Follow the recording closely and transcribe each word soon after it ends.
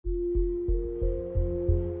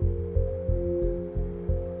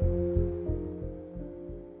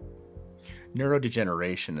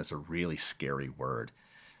Neurodegeneration is a really scary word,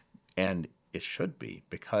 and it should be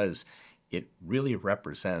because it really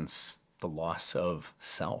represents the loss of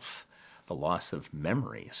self, the loss of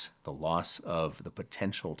memories, the loss of the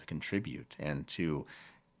potential to contribute and to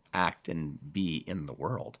act and be in the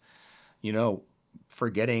world. You know,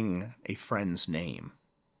 forgetting a friend's name,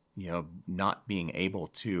 not being able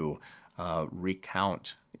to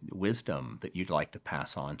recount wisdom that you'd like to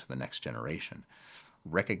pass on to the next generation,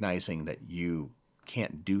 recognizing that you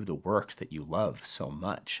can't do the work that you love so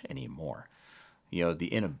much anymore. The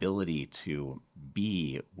inability to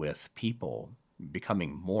be with people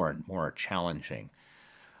becoming more and more challenging.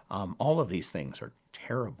 All of these things are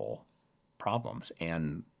terrible problems.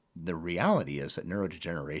 And the reality is that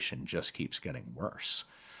neurodegeneration just keeps getting worse.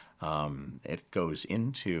 It goes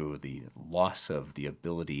into the loss of the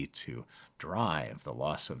ability to drive, the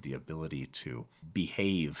loss of the ability to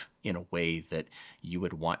behave in a way that you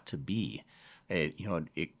would want to be.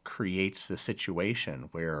 It creates the situation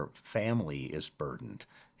where family is burdened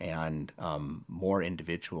and more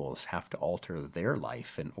individuals have to alter their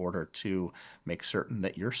life in order to make certain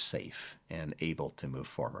that you're safe and able to move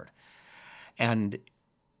forward. And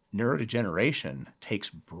neurodegeneration takes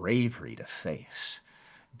bravery to face.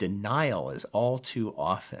 Denial is all too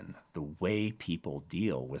often the way people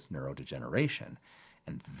deal with neurodegeneration.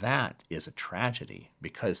 And that is a tragedy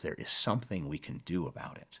because there is something we can do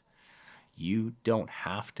about it. You don't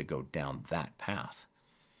have to go down that path.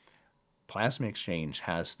 Plasma exchange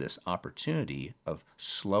has this opportunity of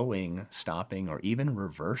slowing, stopping, or even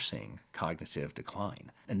reversing cognitive decline.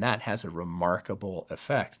 And that has a remarkable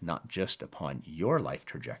effect, not just upon your life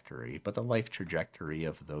trajectory, but the life trajectory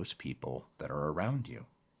of those people that are around you.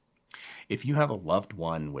 If you have a loved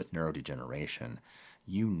one with neurodegeneration,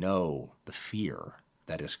 you know the fear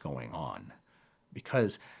that is going on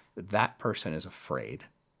because that person is afraid.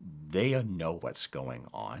 They know what's going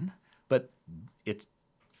on, but it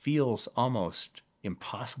feels almost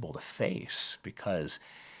impossible to face because,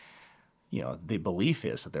 the belief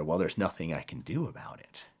is that there's nothing I can do about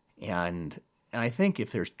it. And I think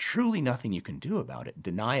if there's truly nothing you can do about it,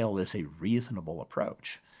 denial is a reasonable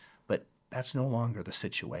approach. But that's no longer the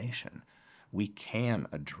situation. We can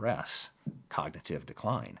address cognitive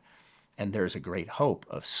decline. And there's a great hope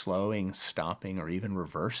of slowing, stopping, or even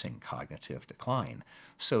reversing cognitive decline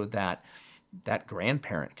so that that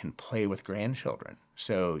grandparent can play with grandchildren,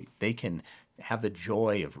 so they can have the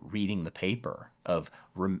joy of reading the paper, of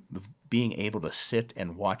being able to sit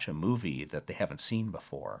and watch a movie that they haven't seen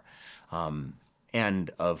before,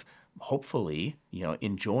 and of hopefully,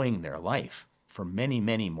 enjoying their life for many,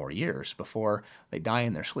 many more years before they die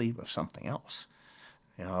in their sleep of something else.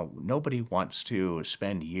 Nobody wants to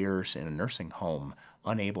spend years in a nursing home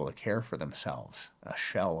unable to care for themselves, a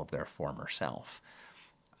shell of their former self.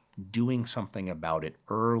 Doing something about it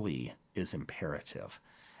early is imperative.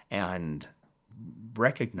 And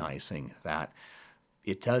recognizing that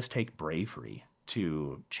it does take bravery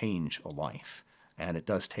to change a life, and it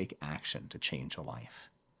does take action to change a life.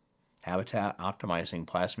 Habitat optimizing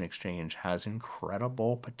plasma exchange has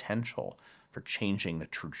incredible potential for changing the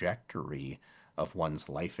trajectory of one's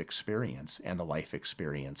life experience and the life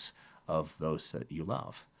experience of those that you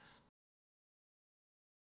love.